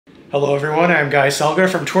Hello everyone, I'm Guy Selga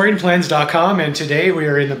from touringplans.com, and today we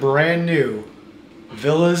are in the brand new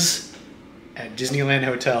Villas at Disneyland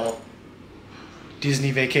Hotel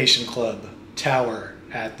Disney Vacation Club Tower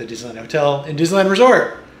at the Disneyland Hotel and Disneyland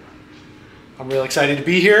Resort. I'm really excited to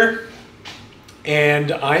be here,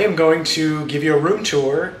 and I am going to give you a room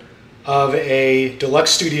tour of a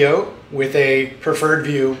deluxe studio with a preferred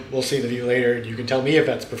view. We'll see the view later. You can tell me if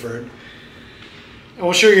that's preferred. And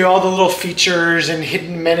we'll show you all the little features and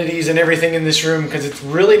hidden amenities and everything in this room because it's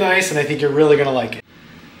really nice and I think you're really going to like it.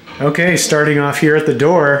 Okay, starting off here at the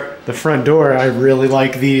door, the front door, I really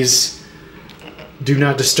like these Do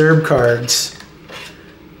Not Disturb cards.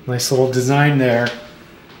 Nice little design there.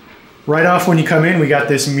 Right off when you come in, we got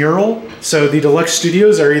this mural. So the deluxe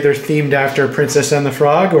studios are either themed after Princess and the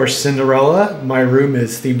Frog or Cinderella. My room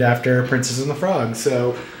is themed after Princess and the Frog.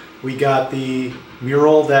 So we got the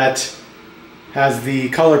mural that has the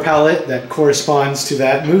color palette that corresponds to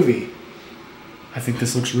that movie. I think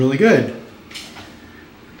this looks really good.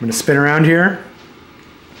 I'm gonna spin around here.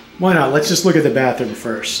 Why not? Let's just look at the bathroom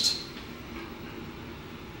first.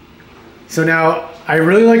 So now, I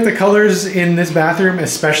really like the colors in this bathroom,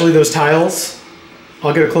 especially those tiles.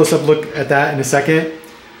 I'll get a close-up look at that in a second.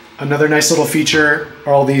 Another nice little feature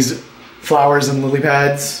are all these flowers and lily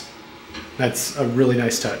pads. That's a really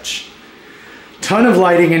nice touch. Ton of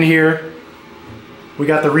lighting in here. We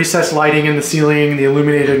got the recessed lighting in the ceiling, the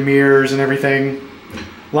illuminated mirrors and everything.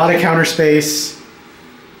 A lot of counter space.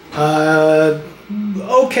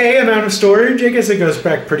 Okay amount of storage. I guess it goes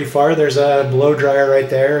back pretty far. There's a blow dryer right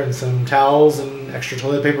there and some towels and extra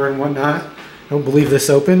toilet paper and whatnot. I don't believe this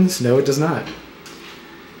opens. No, it does not.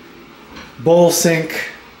 Bowl sink.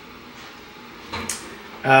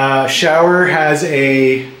 Shower has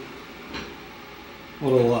a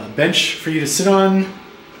little bench for you to sit on.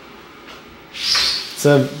 It's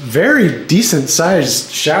a very decent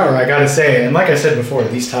sized shower, I gotta say. And like I said before,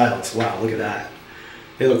 these tiles, wow, look at that.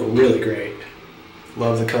 They look really great.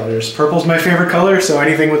 Love the colors. Purple's my favorite color, so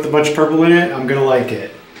anything with a bunch of purple in it, I'm gonna like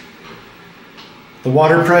it. The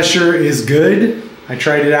water pressure is good. I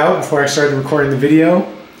tried it out before I started recording the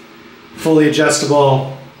video. Fully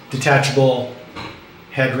adjustable, detachable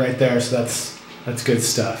head right there, so that's good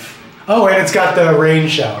stuff. Oh, and it's got the rain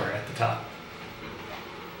shower at the top.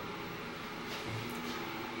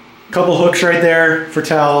 Couple hooks right there for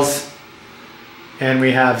towels, and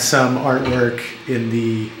we have some artwork in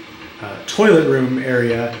the toilet room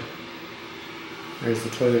area. There's the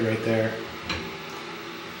toilet right there.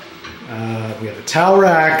 We have a towel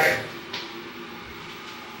rack,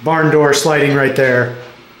 barn door sliding right there,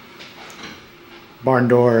 barn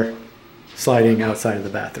door sliding outside of the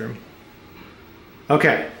bathroom.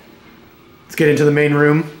 Okay, let's get into the main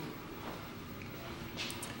room.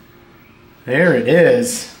 There it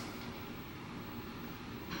is.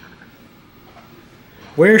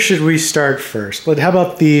 Where should we start first? But how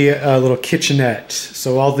about the little kitchenette?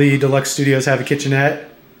 So all the deluxe studios have a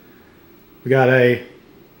kitchenette. We got a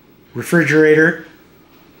refrigerator.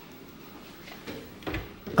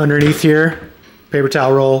 Underneath here, paper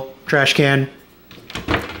towel roll, trash can,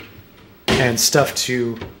 and stuff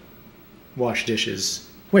to wash dishes.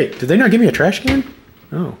 Wait, did they not give me a trash can?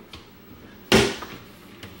 Oh.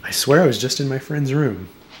 I swear I was just in my friend's room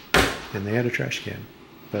and they had a trash can.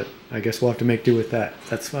 But I guess we'll have to make do with that.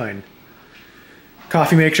 That's fine.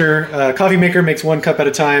 Coffee maker. Coffee maker makes 1 cup at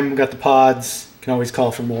a time. We've got the pods. Can always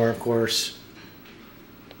call for more, of course.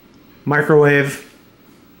 Microwave.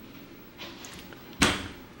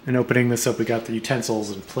 And opening this up, we got the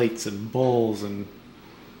utensils and plates and bowls and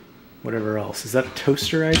whatever else. Is that a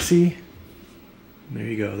toaster I see? There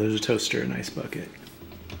you go. There's a toaster, a nice bucket.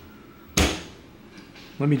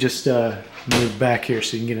 Let me just move back here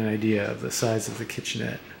so you can get an idea of the size of the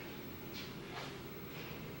kitchenette.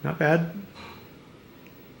 Not bad.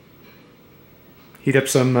 Heat up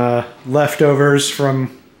some leftovers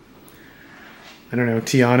from, I don't know,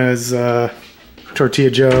 Tiana's,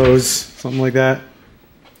 Tortilla Joe's, something like that.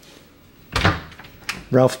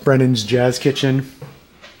 Ralph Brennan's Jazz Kitchen.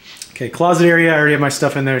 Okay, closet area. I already have my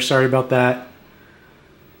stuff in there. Sorry about that.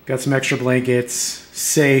 Got some extra blankets.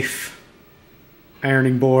 Safe.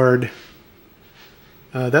 Ironing board.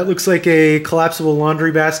 That looks like a collapsible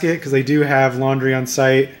laundry basket because they do have laundry on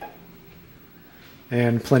site.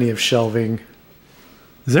 And plenty of shelving.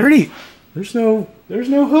 Is there any? There's no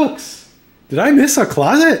hooks. Did I miss a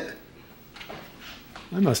closet?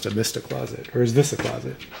 I must have missed a closet. Or is this a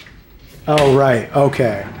closet? Oh, right.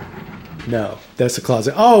 Okay. No, that's a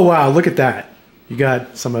closet. Oh, wow. Look at that. You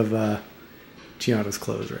got some of Tiana's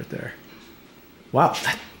clothes right there. Wow.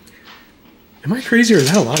 Am I crazy or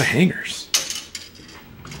is that a lot of hangers?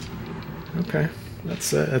 Okay.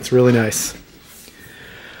 That's really nice.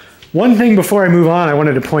 One thing before I move on, I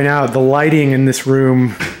wanted to point out the lighting in this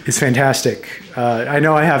room is fantastic. I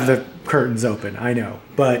know I have the curtains open, I know.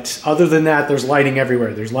 But other than that, there's lighting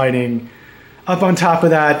everywhere. There's lighting up on top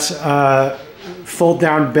of that fold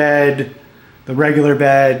down bed, the regular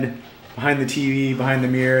bed, behind the TV, behind the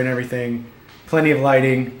mirror and everything. Plenty of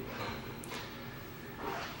lighting.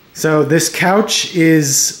 So this couch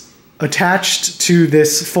is attached to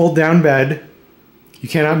this fold down bed. You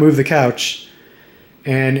cannot move the couch.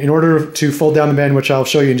 And in order to fold down the bed, which I'll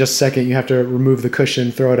show you in just a second, you have to remove the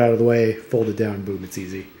cushion, throw it out of the way, fold it down, boom, it's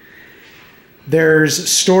easy. There's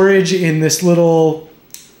storage in this little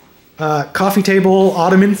coffee table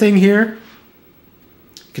ottoman thing here.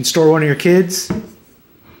 You can store one of your kids.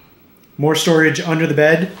 More storage under the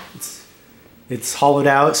bed. It's hollowed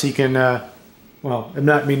out so you can, well,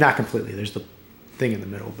 not completely. There's the thing in the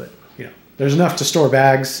middle, but you know, there's enough to store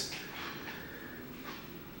bags.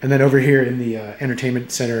 And then over here in the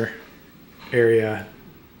entertainment center area,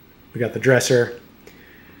 we got the dresser.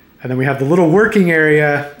 And then we have the little working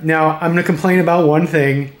area. Now, I'm going to complain about one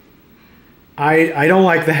thing. I don't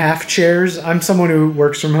like the half chairs. I'm someone who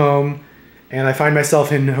works from home, and I find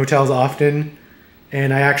myself in hotels often,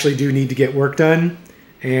 and I actually do need to get work done,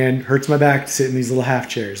 and hurts my back to sit in these little half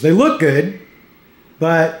chairs. They look good,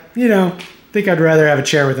 but, you know, I think I'd rather have a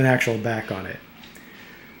chair with an actual back on it.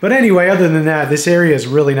 But anyway, other than that, this area is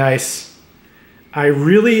really nice. I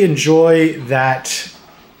really enjoy that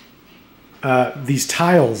these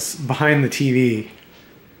tiles behind the TV.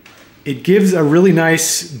 It gives a really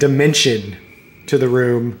nice dimension to the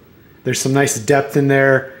room. There's some nice depth in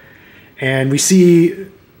there. And we see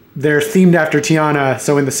they're themed after Tiana.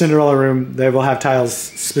 So in the Cinderella room, they will have tiles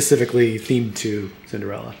specifically themed to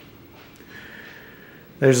Cinderella.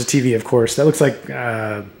 There's a TV, of course. That looks like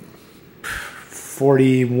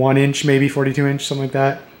 41 inch, maybe 42 inch, something like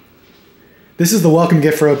that. This is the welcome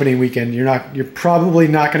gift for opening weekend. You're probably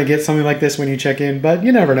not going to get something like this when you check in, but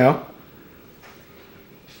you never know.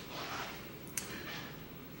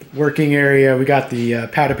 Working area, we got the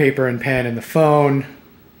pad of paper and pen and the phone,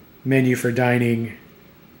 menu for dining,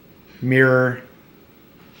 mirror,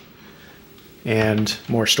 and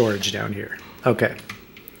more storage down here. Okay.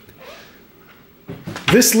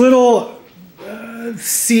 This little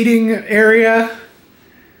seating area,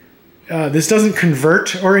 this doesn't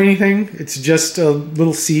convert or anything. It's just a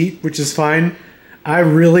little seat, which is fine. I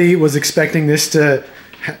really was expecting this to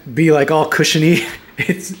be like all cushiony.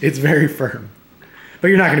 It's very firm. But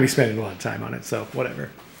you're not going to be spending a lot of time on it, so whatever.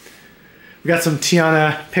 We got some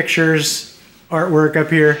Tiana pictures, artwork up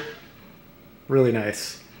here. Really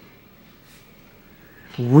nice.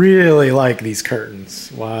 Really like these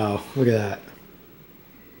curtains. Wow, look at that.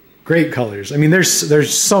 Great colors. I mean,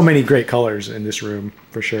 there's so many great colors in this room,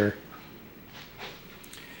 for sure.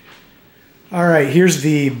 All right, here's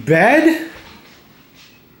the bed.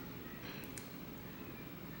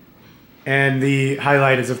 And the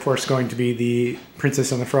highlight is, of course, going to be the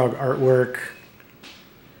Princess and the Frog artwork.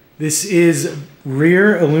 This is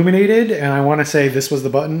rear illuminated, and I want to say this was the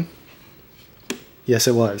button. Yes,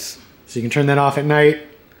 it was. So you can turn that off at night.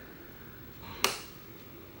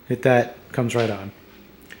 Hit that, comes right on.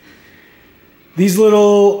 These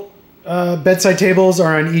little bedside tables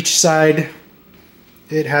are on each side.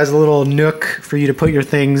 It has a little nook for you to put your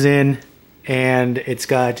things in, and it's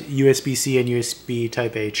got USB-C and USB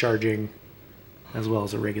Type-A charging, as well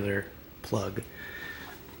as a regular plug.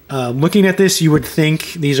 Looking at this, you would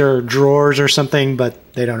think these are drawers or something,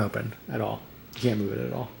 but they don't open at all. You can't move it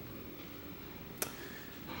at all.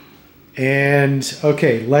 And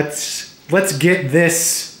okay, let's get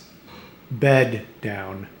this bed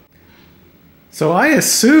down. So I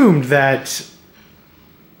assumed that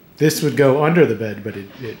this would go under the bed, but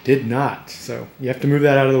it did not. So you have to move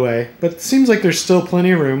that out of the way. But it seems like there's still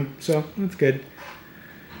plenty of room, so that's good.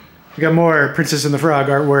 We got more Princess and the Frog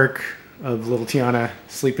artwork of little Tiana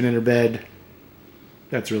sleeping in her bed.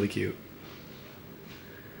 That's really cute.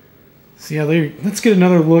 So yeah, let's get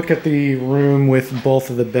another look at the room with both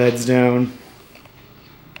of the beds down.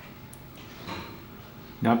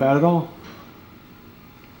 Not bad at all.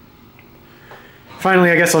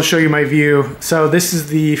 Finally, I guess I'll show you my view. So this is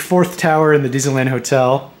the 4th tower in the Disneyland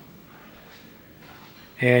Hotel.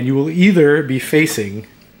 And you will either be facing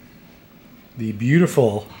the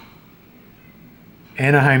beautiful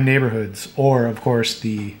Anaheim neighborhoods, or of course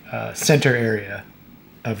the center area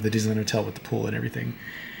of the Disneyland Hotel with the pool and everything.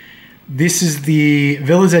 This is the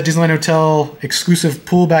Villas at Disneyland Hotel exclusive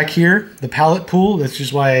pool back here, the pallet pool. That's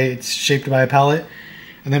just why it's shaped by a pallet.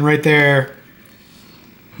 And then right there,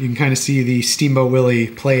 you can kind of see the Steamboat Willie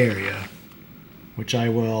play area. which I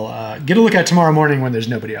will get a look at tomorrow morning when there's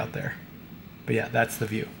nobody out there. But yeah, that's the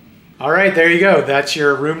view. All right, there you go. That's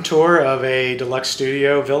your room tour of a deluxe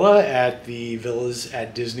studio villa at the Villas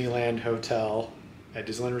at Disneyland Hotel at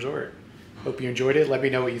Disneyland Resort. Hope you enjoyed it. Let me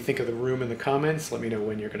know what you think of the room in the comments. Let me know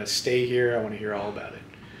when you're going to stay here. I want to hear all about it.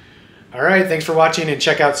 All right, thanks for watching, and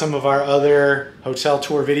check out some of our other hotel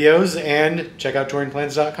tour videos, and check out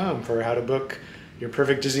touringplans.com for how to book your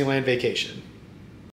perfect Disneyland vacation.